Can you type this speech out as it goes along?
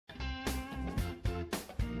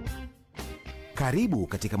Karibu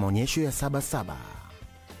katika maonyesho ya Sabasaba.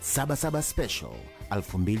 Sabasaba Special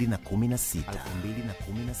 2016.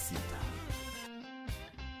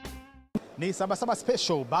 Ni Sabasaba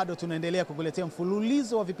Special, bado tunaendelea kukuletea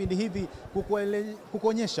mfululizo wa vipindi hivi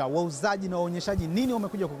kukuonyesha wauzaji na waonyeshaji nini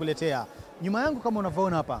wamekuja kukuletea. Nyuma yangu kama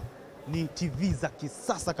unavyoona hapa ni TV za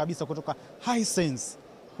kisasa kabisa kutoka Hisense.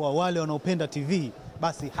 Kwa wale wanaopenda TV,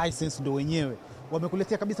 basi Hisense ndio wenyewe.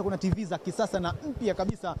 Wamekuletea kabisa, kuna TV za kisasa na mpya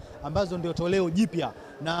kabisa ambazo ndio toleo jipya.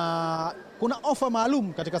 Na kuna ofa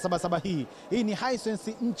maalum katika Sabasaba hii. Hii ni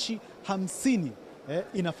Hisense inchi 50.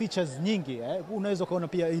 Ina features nyingi. Unaweza kuona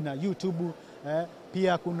pia ina YouTube.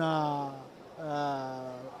 Pia kuna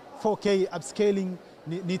 4K upscaling.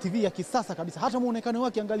 Ni TV ya kisasa kabisa. Hata muonekano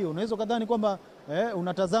wake, angalia, unaweza kadhani kwamba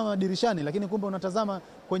unatazama dirishani, lakini kumbe unatazama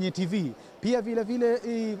kwenye TV. Pia vile vile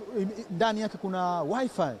ndani yake kuna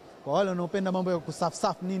wifi. Kwa wale wanaopenda mambo ya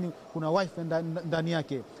kusaf nini, kuna wifi ndani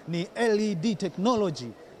yake. Ni LED technology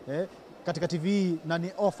katika TV na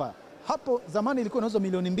ni offer. Hapo zamani ilikuwa inauzwa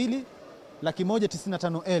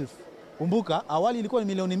 $2,195,000. Kumbuka awali ilikuwa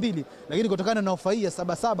ni $2,000,000, lakini kutokana na ofa hii ya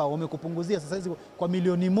Sabasaba wamekupunguzia sasa hizi kwa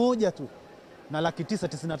 $1,000,000 tu na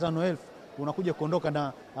 $1,95,000. Unakuja kuondoka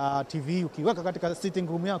na TV ukiweka katika sitting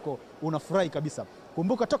room yako, unafurahi kabisa.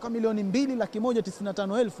 Kumbuka toka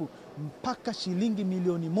 $2,195,000 mpaka shilingi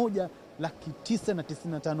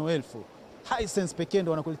 $1,195,000. Hisense pekee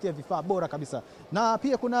ndio wanakuletea vifaa bora kabisa. Na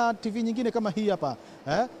pia kuna TV nyingine kama hii hapa,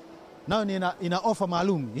 nayo ina offer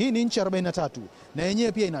maalum. Hii ni inchi 43 na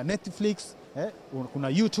yenyewe pia ina Netflix, kuna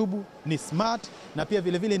YouTube, ni smart na pia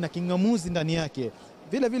vile vile ina kingamuzi ndani yake.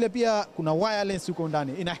 Vile vile pia kuna wireless huko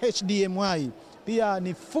ndani, ina HDMI, pia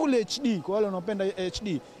ni full HD kwa wale wanaopenda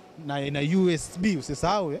HD, na ina USB.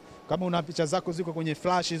 Usisahau kama una picha zako ziko kwenye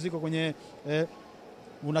flash, ziko kwenye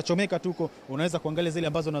unachomeka tuko, unaweza kuangalia zile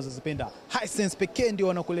ambazo unazozipenda. Hisense pekee ndio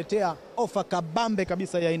wanakuletea ofa kabambe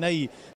kabisa ya aina hii.